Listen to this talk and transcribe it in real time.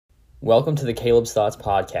Welcome to the Caleb's Thoughts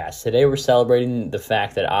podcast. Today we're celebrating the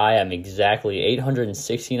fact that I am exactly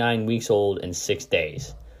 869 weeks old in 6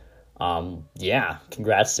 days.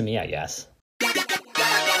 Congrats to me, I guess.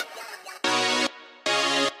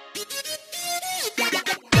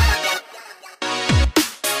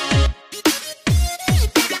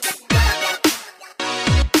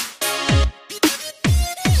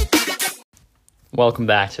 Welcome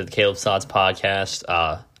back to the Caleb's Thoughts podcast.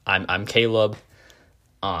 I'm Caleb.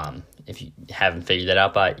 If you haven't figured that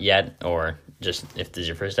out yet, or just if this is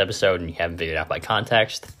your first episode and you haven't figured it out by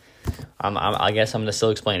context, I guess I'm going to still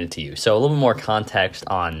explain it to you. So a little bit more context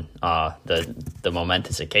on the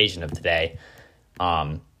momentous occasion of today.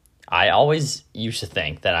 I always used to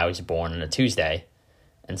think that I was born on a Tuesday,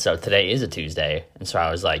 and so today is a Tuesday, and so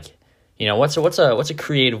I was like, what's a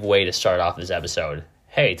creative way to start off this episode?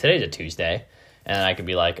 Hey, today's a Tuesday, and then I could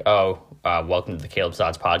be like, welcome to the Caleb's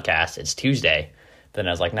Thoughts podcast. It's Tuesday. Then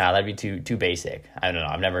I was like, nah, that'd be too basic. I don't know.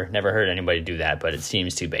 I've never heard anybody do that, but it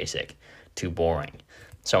seems too basic, too boring.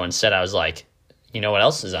 So instead I was like, you know what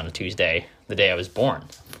else is on a Tuesday? The day I was born.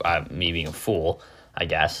 Me being a fool, I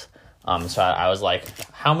guess. So I was like,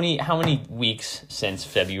 how many weeks since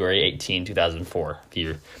February 18, 2004? If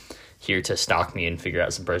you're here to stalk me and figure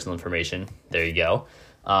out some personal information, there you go.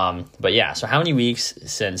 But yeah, so how many weeks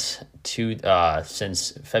since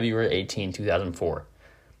February 18, 2004?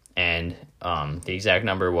 And the exact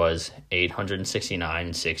number was 869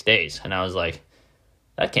 in 6 days. And I was like,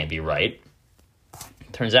 that can't be right.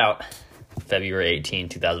 Turns out February 18,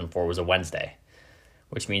 2004 was a Wednesday,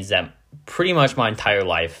 which means that pretty much my entire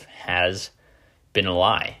life has been a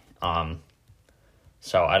lie.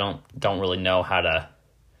 So I don't really know how to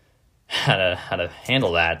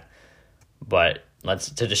handle that. But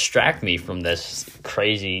to distract me from this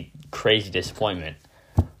crazy disappointment,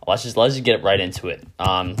 Let's just get right into it.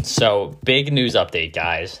 So big news update,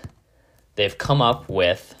 guys. They've come up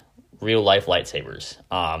with real life lightsabers.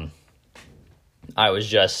 I was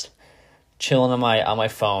just chilling on my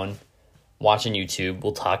phone, watching YouTube.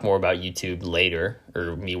 We'll talk more about YouTube later,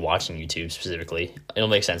 or me watching YouTube specifically. It'll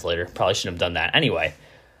make sense later. Probably shouldn't have done that anyway.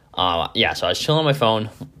 So I was chilling on my phone,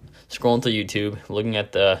 scrolling through YouTube, looking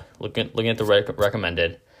at the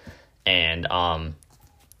recommended, and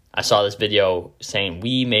I saw this video saying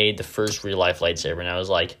we made the first real life lightsaber, and I was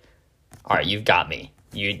like, all right, you've got me.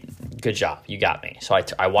 Good job. You got me. So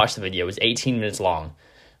I watched the video. It was 18 minutes long.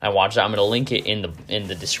 I watched it. I'm going to link it in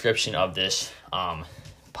the description of this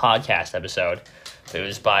podcast episode. It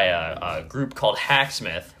was by a group called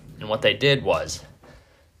Hacksmith, and what they did was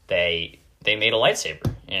they made a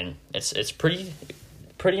lightsaber, and it's pretty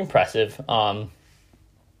impressive. I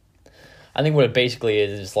think what it basically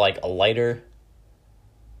is like a lighter,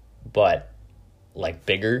 but like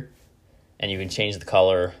bigger, and you can change the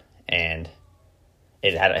color, and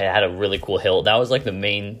it had a really cool hilt. That was like the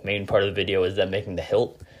main part of the video, is them making the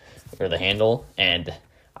hilt or the handle, and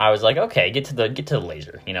I was like, okay, get to the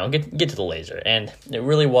laser, get to the laser. And it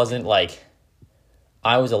really wasn't like,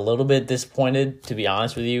 I was a little bit disappointed, to be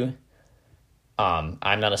honest with you. I'm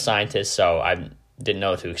not a scientist, so I didn't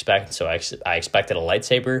know what to expect, so I expected a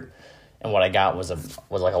lightsaber. And what I got was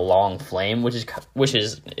like a long flame, which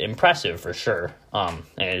is impressive for sure. And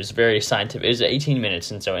it was very scientific. It was 18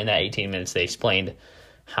 minutes, and so in that 18 minutes, they explained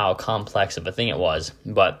how complex of a thing it was.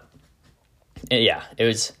 But yeah, it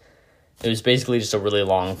was basically just a really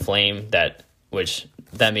long flame. Which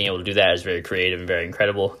them being able to do that is very creative and very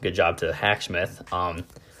incredible. Good job to Hacksmith.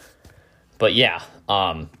 But yeah,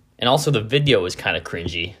 and also the video was kind of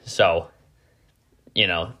cringy, so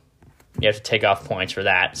you have to take off points for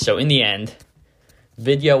that. So in the end,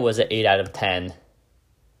 video was an 8 out of 10,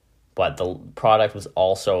 but the product was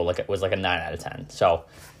also like a 9 out of 10. So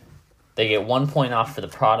they get 1 point off for the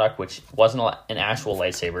product, which wasn't an actual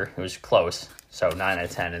lightsaber. It was close. So 9 out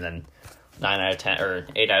of 10, and then 9 out of 10 or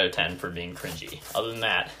 8 out of 10 for being cringy. Other than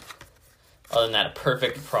that, a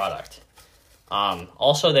perfect product.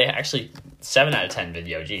 Also, they actually 7 out of 10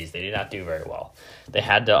 video. Geez, they did not do very well. They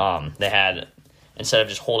had instead of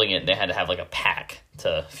just holding it, they had to have like a pack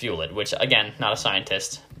to fuel it, which, again, not a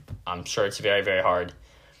scientist. I'm sure it's very, very hard,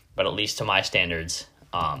 but at least to my standards,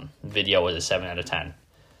 video was a 7 out of 10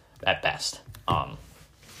 at best. But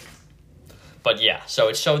yeah, so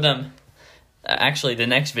it showed them. Actually, the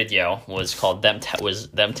next video was called them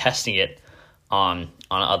testing it on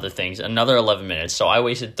other things. Another 11 minutes. So I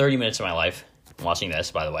wasted 30 minutes of my life watching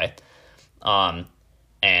this, by the way. And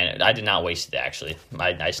I did not waste it, actually.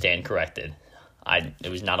 I stand corrected. It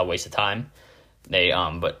was not a waste of time.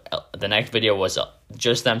 But the next video was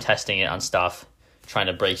just them testing it on stuff, trying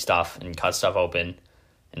to break stuff and cut stuff open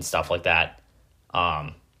and stuff like that.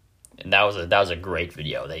 And that was a great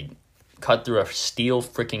video. cut through a steel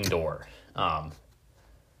freaking door.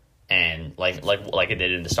 And like it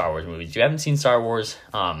did in the Star Wars movies. If you haven't seen Star Wars,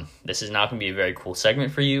 this is not going to be a very cool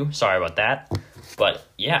segment for you. Sorry about that. But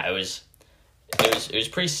yeah, it was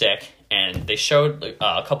pretty sick. And they showed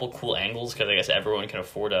a couple cool angles because I guess everyone can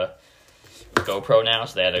afford a GoPro now,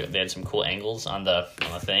 so they had some cool angles on the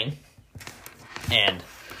thing. And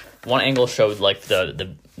one angle showed like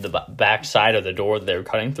the back side of the door that they were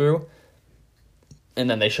cutting through. And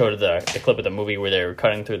then they showed the clip of the movie where they were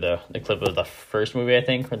cutting through the clip of the first movie, I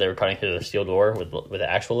think, where they were cutting through the steel door with the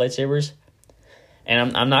actual lightsabers.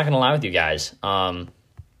 And I'm not gonna lie with you guys.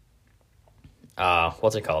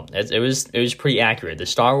 What's it called? It was pretty accurate. The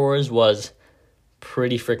Star Wars was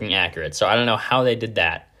pretty freaking accurate. So I don't know how they did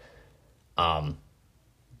that.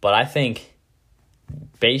 But I think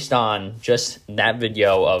based on just that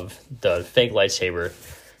video of the fake lightsaber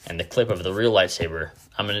and the clip of the real lightsaber,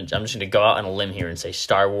 I'm just gonna go out on a limb here and say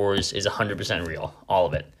Star Wars is 100% real, all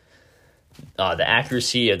of it. The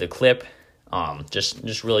accuracy of the clip,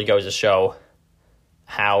 just really goes to show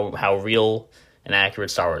how real and accurate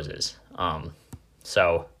Star Wars is.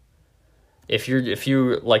 So if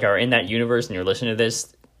you like are in that universe and you're listening to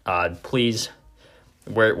this, please,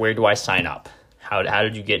 where do I sign up? How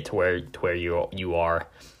did you get to where you are?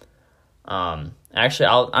 Actually,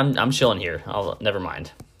 I'm chilling here. Never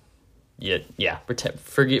mind. Yeah.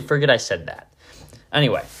 Forget I said that.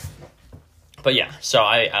 Anyway, but yeah. So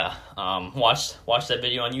I watched that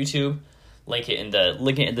video on YouTube. Link it in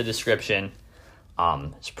the description.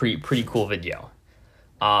 It's a pretty cool video.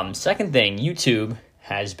 Second thing, YouTube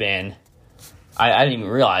has been. I didn't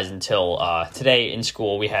even realize until today in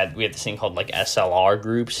school we had this thing called like SLR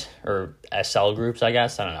groups or SL groups, I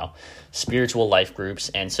guess. I don't know, spiritual life groups,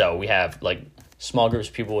 and so we have like small groups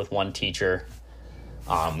of people with one teacher.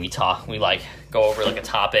 We like go over like a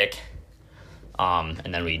topic,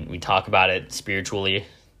 and then we talk about it spiritually.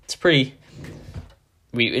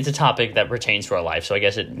 It's a topic that pertains to our life, so I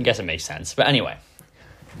guess it makes sense. But anyway,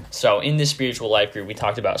 so in this spiritual life group, we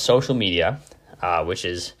talked about social media, which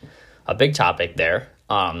is a big topic there,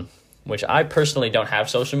 which I personally don't have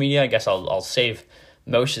social media. I guess I'll save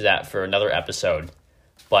most of that for another episode.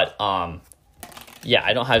 But yeah,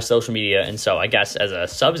 I don't have social media, and so I guess as a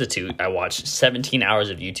substitute, I watch 17 hours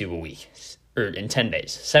of YouTube a week, or in 10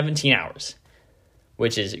 days, 17 hours,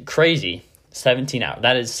 which is crazy. 17 hours.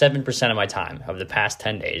 That is 7% of my time of the past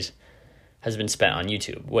 10 days has been spent on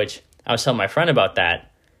YouTube, which I was telling my friend about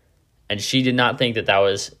that, and she did not think that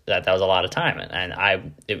was a lot of time,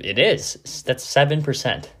 and it is. That's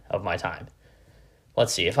 7% of my time.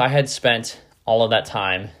 Let's see, if I had spent all of that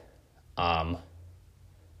time on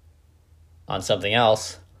something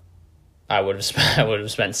else, I would have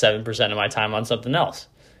spent 7% of my time on something else.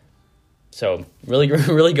 So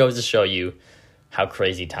really goes to show you how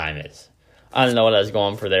crazy time is. I don't know what I was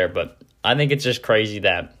going for there, but I think it's just crazy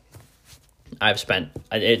that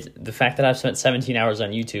the fact that I've spent 17 hours on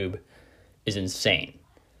YouTube is insane.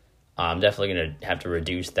 I'm definitely going to have to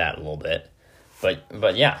reduce that a little bit.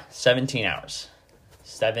 But yeah, 17 hours.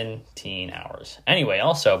 17 hours. Anyway,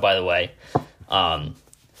 also, by the way,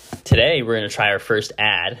 today we're going to try our first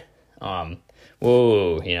ad. Hold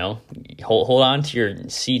on to your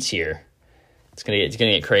seats here. It's gonna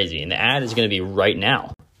get crazy. And the ad is going to be right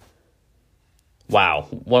now. Wow,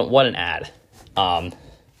 what an ad.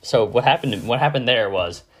 So what happened there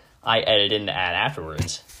was I edited in the ad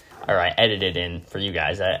afterwards. Or I edited in for you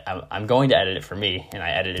guys. I'm going to edit it for me, and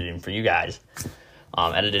I edited in for you guys.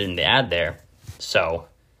 Edited in the ad there. So,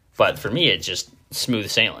 but for me, it's just smooth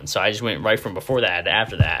sailing. So I just went right from before the ad to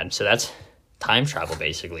after the ad. So that's time travel,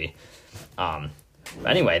 basically. But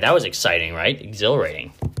anyway, that was exciting, right?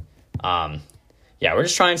 Exhilarating. Yeah, we're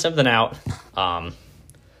just trying something out.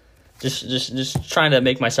 Just trying to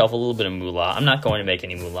make myself a little bit of moolah. I'm not going to make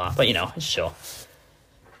any moolah, but it's chill.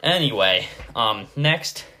 Anyway,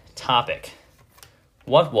 next topic.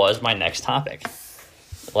 What was my next topic?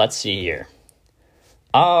 Let's see here.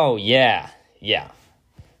 Oh yeah.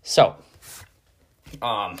 So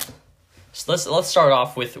let's start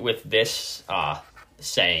off with this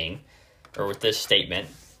saying, or with this statement.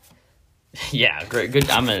 Yeah, great, good.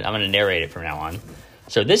 I'm gonna narrate it from now on.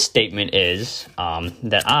 So this statement is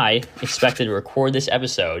that I expected to record this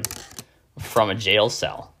episode from a jail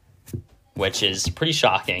cell, which is pretty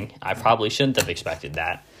shocking. I probably shouldn't have expected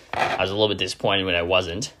that. I was a little bit disappointed when I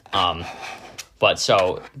wasn't. But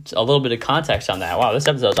so a little bit of context on that. Wow, this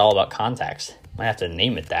episode is all about context. Might have to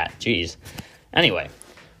name it that. Jeez. Anyway,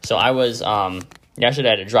 so I was yesterday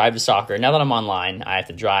I had to drive to soccer. Now that I'm online, I have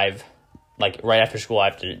to drive. Like right after school, I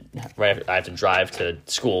have to drive to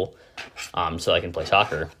school, so I can play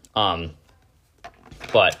soccer.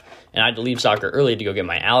 But and I had to leave soccer early to go get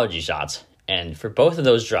my allergy shots. And for both of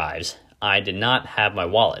those drives, I did not have my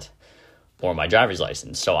wallet or my driver's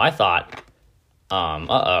license. So I thought,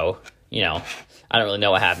 you know, I don't really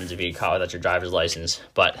know what happens if you get caught without your driver's license,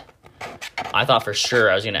 but I thought for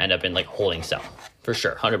sure I was going to end up in like holding cell, for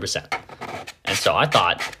sure, 100%. And so I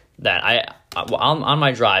thought that on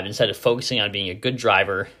my drive, instead of focusing on being a good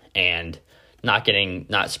driver and not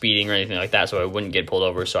speeding or anything like that, so I wouldn't get pulled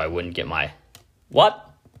over, so I wouldn't get my, what?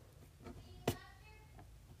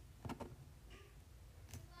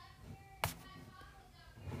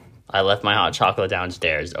 I left my hot chocolate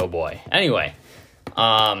downstairs. Oh boy. Anyway,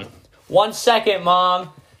 1 second, Mom.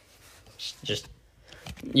 Just,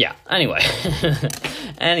 yeah. Anyway,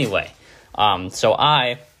 so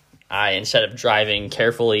I instead of driving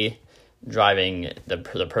carefully, driving the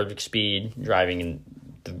perfect speed, driving in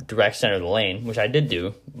the direct center of the lane, which I did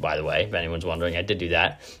do, by the way, if anyone's wondering, I did do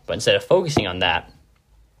that. But instead of focusing on that,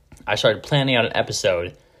 I started planning out an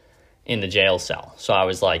episode in the jail cell. So I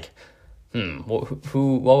was like, what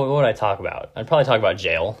would I talk about? I'd probably talk about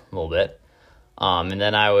jail a little bit. And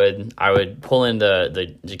then I would pull in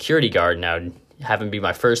the security guard, and I would have him be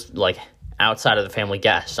my first, like, outside of the family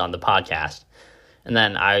guest on the podcast. And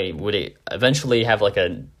then I would eventually have, like, a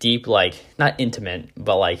deep, like, not intimate,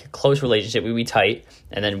 but, like, close relationship. We'd be tight,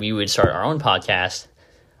 and then we would start our own podcast.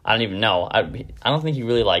 I don't even know. I don't think he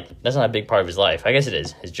really, like, that's not a big part of his life. I guess it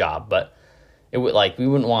is his job, but it would, like, we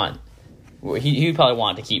wouldn't want, he would probably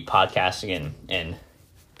want to keep podcasting and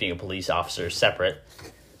being a police officer separate.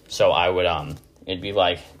 So I would, it'd be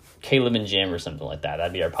like Caleb and Jim or something like that.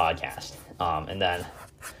 That'd be our podcast. And then,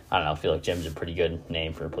 I don't know, I feel like Jim's a pretty good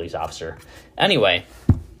name for a police officer. Anyway,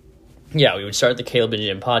 yeah, we would start the Caleb and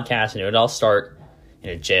Jim podcast, and it would all start in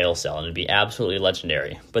a jail cell, and it'd be absolutely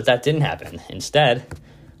legendary. But that didn't happen. Instead,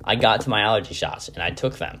 I got to my allergy shots, and I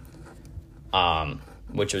took them,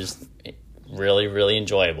 which was really, really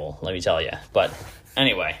enjoyable, let me tell you. But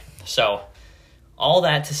anyway, so all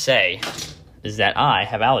that to say is that I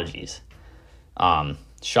have allergies.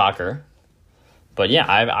 Shocker. But yeah,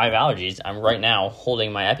 I have allergies. I'm right now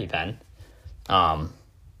holding my EpiPen.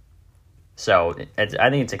 So I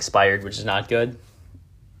think it's expired, which is not good.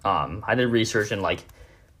 I did research, and like,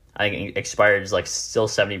 I think expired is like still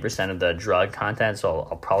 70% of the drug content, so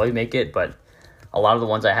I'll probably make it, but a lot of the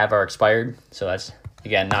ones I have are expired, so that's,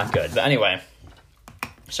 again, not good. But anyway,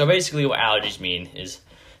 so basically what allergies mean is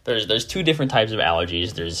there's two different types of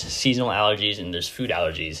allergies. There's seasonal allergies and there's food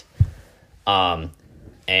allergies.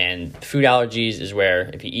 And food allergies is where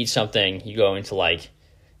if you eat something, you go into like,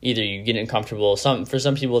 either you get uncomfortable. For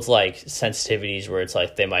some people, it's like sensitivities where it's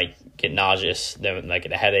like they might get nauseous, they might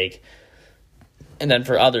get a headache. And then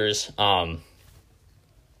for others,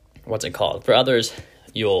 what's it called? For others,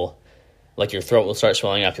 you'll, like, your throat will start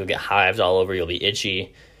swelling up. You'll get hives all over. You'll be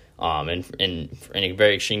itchy. And in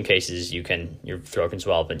very extreme cases, your throat can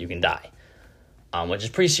swell up and you can die. Which is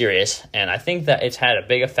pretty serious, and I think that it's had a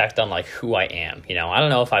big effect on, like, who I am. You know, I don't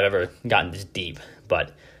know if I've ever gotten this deep,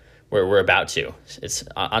 but we're about to. It's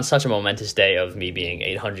on such a momentous day of me being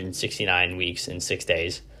 869 weeks and 6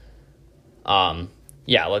 days.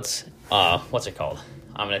 Yeah, let's, what's it called?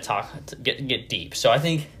 I'm going to get deep. So I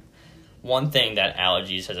think one thing that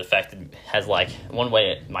allergies one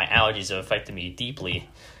way my allergies have affected me deeply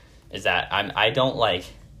is that I don't, like,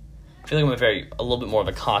 I feel like I'm a little bit more of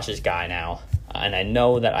a cautious guy now. And I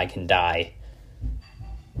know that I can die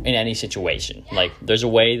in any situation. Like, there's a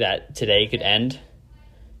way that today could end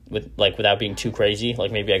without being too crazy.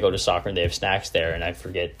 Like, maybe I go to soccer and they have snacks there and I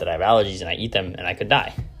forget that I have allergies and I eat them and I could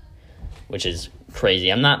die, which is crazy.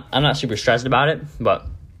 I'm not super stressed about it, but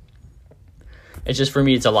it's just, for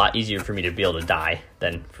me, it's a lot easier for me to be able to die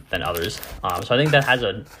than others. So I think that has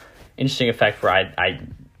an interesting effect where I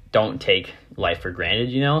don't take life for granted,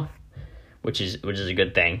 you know, which is a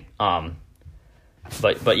good thing.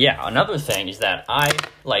 But yeah, another thing is that I've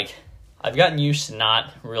gotten used to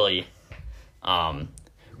not really,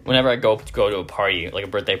 whenever I go to a party, like a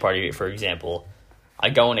birthday party, for example, I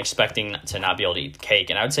go in expecting to not be able to eat the cake,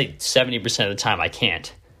 and I would say 70% of the time I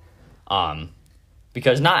can't.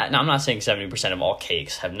 Because I'm not saying 70% of all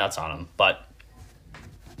cakes have nuts on them, but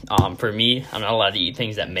for me, I'm not allowed to eat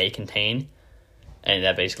things that may contain, and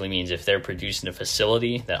that basically means if they're produced in a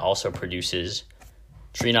facility that also produces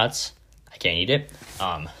tree nuts, I can't eat it.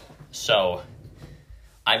 So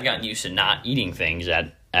I've gotten used to not eating things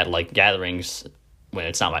at like gatherings when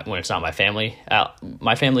it's not my family.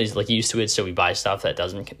 My family's like used to it, so we buy stuff that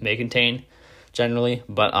may contain generally.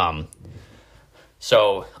 But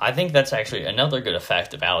so I think that's actually another good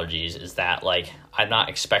effect of allergies, is that, like, I'm not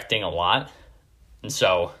expecting a lot, and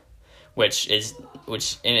so which in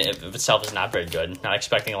and of itself is not very good. Not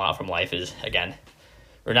expecting a lot from life is, I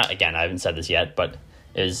haven't said this yet, but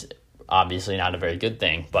is obviously not a very good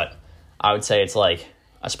thing. But I would say it's like,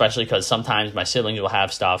 especially because sometimes my siblings will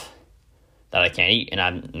have stuff that I can't eat,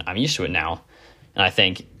 and I'm used to it now. And I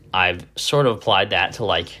think I've sort of applied that to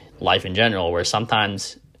like life in general, where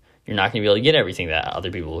sometimes you're not going to be able to get everything that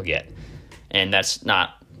other people will get. And that's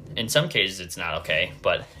not, in some cases it's not okay,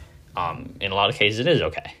 but in a lot of cases it is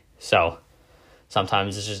okay. So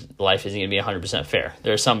sometimes it's just, life isn't going to be 100% fair.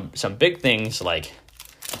 There are some big things like,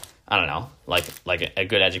 I don't know, like a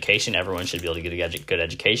good education. Everyone should be able to get a good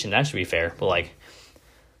education. That should be fair. But like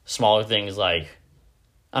smaller things like,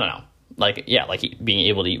 I don't know, like being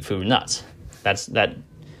able to eat food and nuts.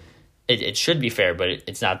 It should be fair, but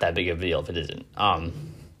it's not that big of a deal if it isn't.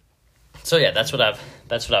 So yeah, that's what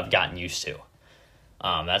I've gotten used to.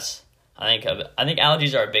 I think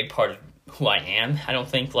allergies are a big part of who I am. I don't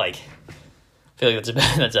think I feel like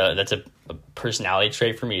that's a personality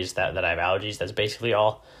trait for me, is that I have allergies. That's basically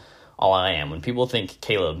all I am. When people think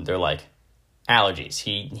Caleb, they're like, allergies.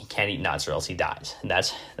 He can't eat nuts or else he dies. And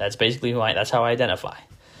that's basically that's how I identify.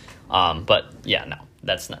 But yeah, no,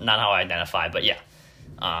 that's not how I identify. But yeah,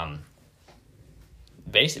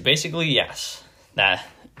 basically yes,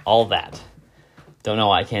 all that. Don't know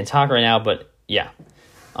why I can't talk right now, but yeah,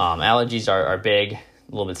 allergies are big, a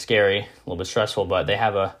little bit scary, a little bit stressful, but they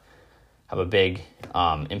have a big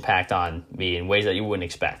impact on me in ways that you wouldn't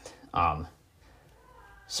expect.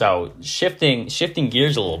 So shifting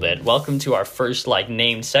gears a little bit. Welcome to our first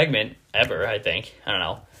named segment ever. I think, I don't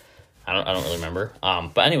know. I don't really remember.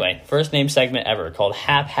 But anyway, first named segment ever, called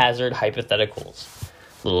Haphazard Hypotheticals.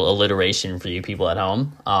 A little alliteration for you people at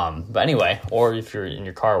home. But anyway, or if you're in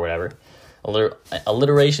your car or whatever,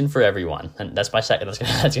 alliteration for everyone. And that's my second.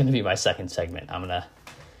 That's gonna be my second segment. I'm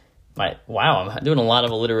doing a lot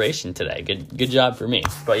of alliteration today. Good job for me.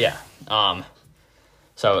 But yeah.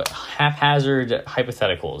 So haphazard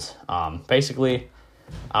hypotheticals. Basically,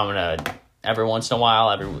 I'm gonna, every once in a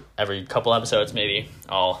while, every couple episodes maybe,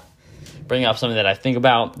 I'll bring up something that I think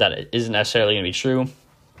about that isn't necessarily gonna be true,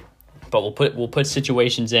 but we'll put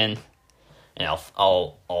situations in, and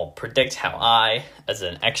I'll predict how I, as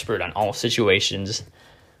an expert on all situations,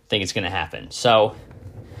 think it's gonna happen. So,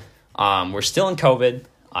 we're still in COVID.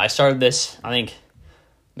 I started this, I think,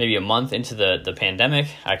 maybe a month into the pandemic.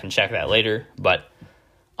 I can check that later, but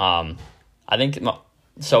I think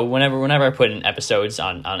so. Whenever I put in episodes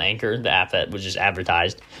on Anchor, the app that was just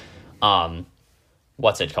advertised,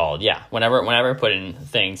 what's it called? Yeah, whenever I put in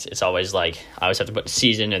things, it's always I always have to put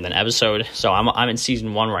season and then episode. So I'm in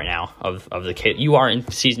season 1 right now of the you are in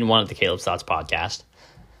season 1 of the Caleb's Thoughts podcast.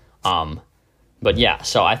 But yeah,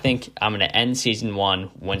 so I think I'm gonna end season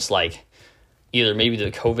 1 once either maybe the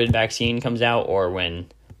COVID vaccine comes out or when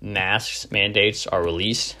masks mandates are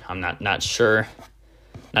released. I'm not sure.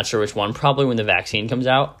 Not sure which one. Probably when the vaccine comes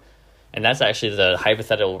out. And that's actually the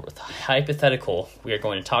hypothetical we are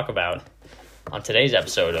going to talk about on today's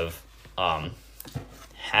episode of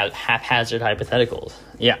haphazard hypotheticals.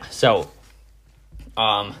 Yeah. So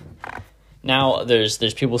now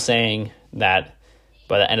there's people saying that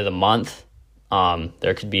by the end of the month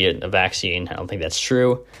there could be a vaccine. I don't think that's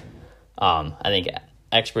true. I think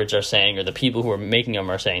experts are saying, or the people who are making them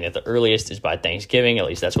are saying, that the earliest is by Thanksgiving. At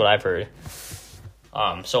least that's what I've heard.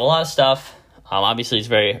 So a lot of stuff, obviously it's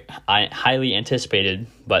very highly anticipated,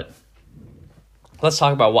 but let's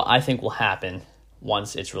talk about what I think will happen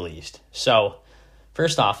once it's released. So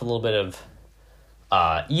first off, a little bit of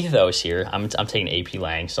ethos here. I'm taking AP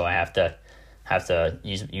Lang, so I have to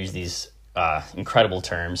use these incredible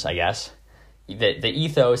terms, I guess. The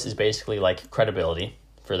ethos is basically credibility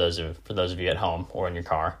for those of you at home or in your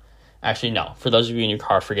car. Actually, no, for those of you in your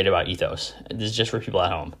car, forget about ethos. This is just for people at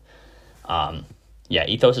home. Yeah,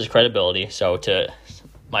 ethos is credibility. So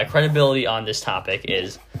my credibility on this topic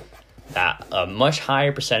is that a much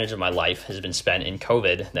higher percentage of my life has been spent in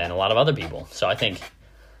COVID than a lot of other people. So I think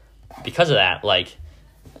because of that,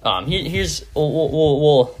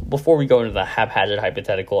 we'll before we go into the haphazard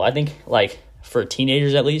hypothetical, I think for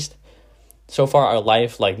teenagers at least, so far our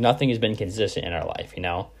life, nothing has been consistent in our life.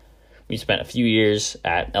 We spent a few years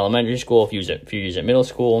at elementary school, a few years at middle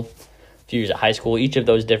school, few years at high school. Each of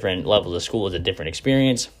those different levels of school is a different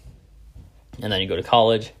experience, and then you go to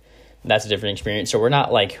college, that's a different experience. So we're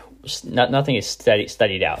not nothing is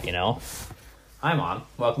studied out. Hi Mom,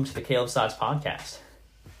 welcome to the Caleb's Thoughts podcast.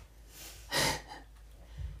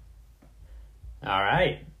 All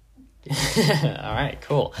right. All right,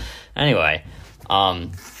 cool. Anyway,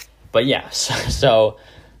 but yeah, so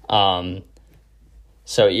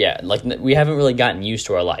So yeah, like we haven't really gotten used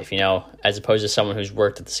to our life, as opposed to someone who's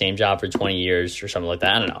worked at the same job for 20 years or something like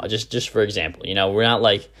that. I don't know. Just for example, we're not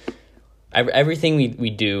like everything we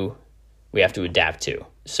do, we have to adapt to.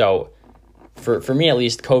 So for me, at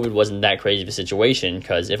least, COVID wasn't that crazy of a situation,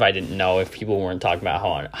 because if I didn't know, if people weren't talking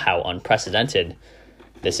about how unprecedented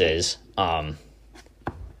this is, my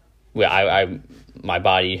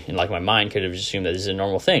body and like my mind could have assumed that this is a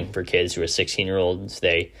normal thing for kids who are 16-year-olds.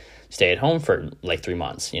 They stay at home for like 3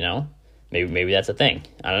 months, maybe that's a thing.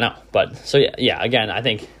 I don't know. But so yeah, again, I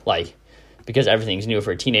think like, because everything's new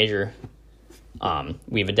for a teenager,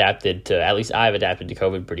 we've adapted to, at least I've adapted to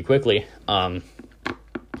COVID pretty quickly.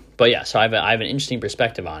 But yeah, so I have an interesting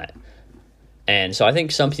perspective on it. And so I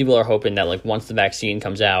think some people are hoping that like once the vaccine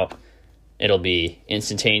comes out, it'll be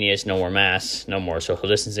instantaneous, no more masks, no more social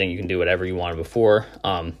distancing. You can do whatever you wanted before.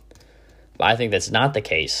 But I think that's not the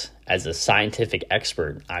case. As a scientific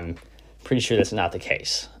expert, I'm pretty sure that's not the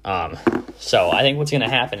case. So I think what's going to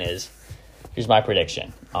happen is, here's my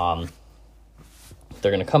prediction. They're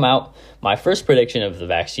going to come out. My first prediction of the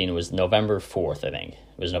vaccine was November 4th, I think.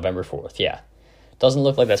 It was November 4th, yeah. Doesn't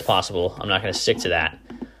look like that's possible. I'm not going to stick to that.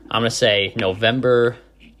 I'm going to say November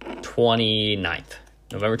 29th.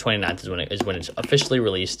 November 29th is when it's officially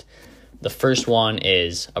released. The first one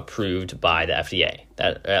is approved by the FDA,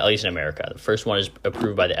 that at least in America. The first one is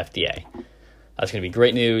approved by the FDA. That's going to be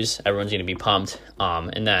great news. Everyone's going to be pumped.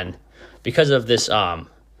 And then because of this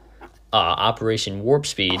Operation Warp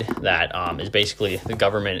Speed, that is basically the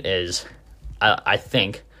government is, I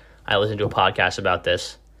think, I listened to a podcast about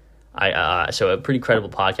this. So a pretty credible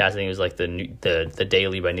podcast. I think it was like the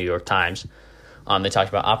Daily by New York Times. They talked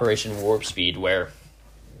about Operation Warp Speed, where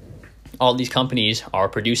all these companies are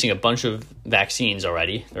producing a bunch of vaccines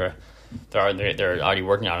already. They're already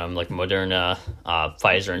working on them, like Moderna,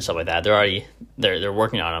 Pfizer, and stuff like that. They're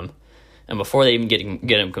working on them, and before they even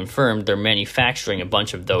get them confirmed, they're manufacturing a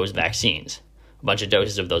bunch of those vaccines, a bunch of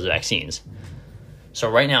doses of those vaccines.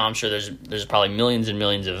 So right now, I'm sure there's probably millions and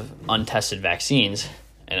millions of untested vaccines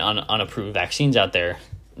and unapproved vaccines out there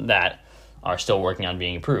that are still working on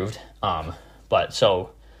being approved. But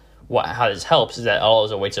so how this helps is that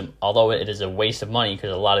although it is a waste of money,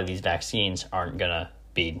 because a lot of these vaccines aren't gonna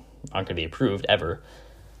be approved ever.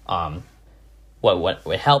 What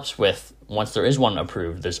it helps with, once there is one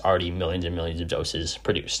approved, there's already millions and millions of doses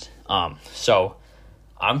produced. So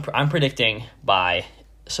I'm predicting, by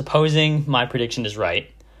supposing my prediction is right.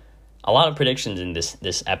 A lot of predictions in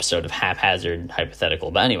this episode of haphazard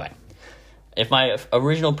hypothetical, but anyway, if my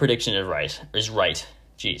original prediction is right.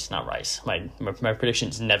 Geez, not rice. My prediction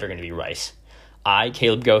is never going to be rice.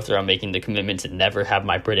 Caleb Gother, I'm making the commitment to never have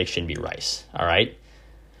my prediction be rice. All right?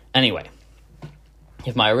 Anyway,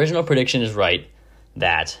 if my original prediction is right,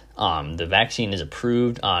 that the vaccine is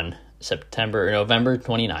approved on November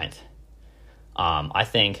 29th, I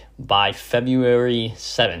think by February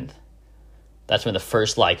 7th, that's when the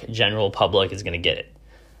first general public is going to get it.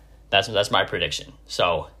 That's my prediction.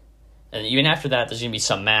 So, and even after that, there's going to be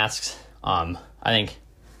some masks. I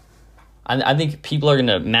think people are going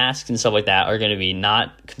to, masks and stuff like that are going to be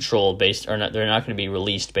not controlled they're not going to be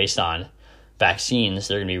released based on vaccines.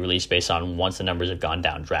 They're going to be released based on once the numbers have gone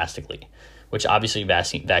down drastically, which obviously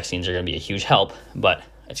vaccines are going to be a huge help, but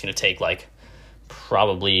it's going to take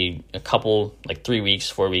probably a couple, 3 weeks,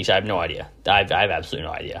 4 weeks. I have no idea. I have absolutely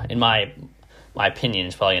no idea. In my opinion,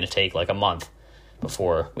 it's probably going to take a month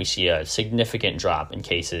before we see a significant drop in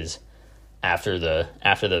cases after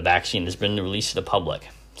the vaccine has been released to the public.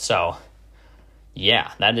 So,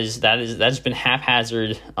 yeah, that's been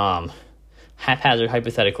haphazard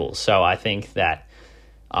hypotheticals. So I think that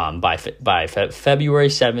by February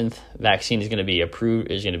 7th, vaccine is going to be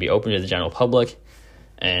approved, is going to be open to the general public,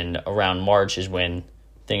 and around March is when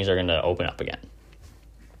things are going to open up again.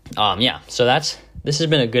 So this has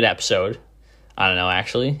been a good episode. I don't know,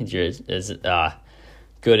 actually, good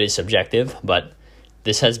is subjective, but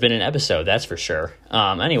this has been an episode, that's for sure.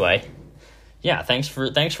 Anyway, yeah, thanks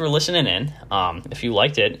for listening in. If you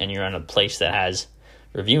liked it and you're on a place that has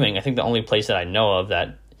reviewing, I think the only place that I know of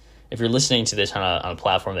that, if you're listening to this on a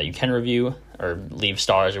platform that you can review or leave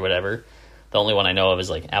stars or whatever, the only one I know of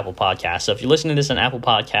is Apple Podcasts. So if you're listening to this on Apple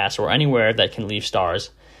Podcasts or anywhere that can leave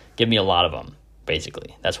stars, give me a lot of them,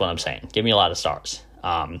 basically. That's what I'm saying. Give me a lot of stars.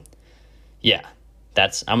 I'm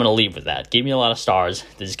going to leave with that. Give me a lot of stars.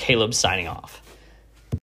 This is Caleb signing off.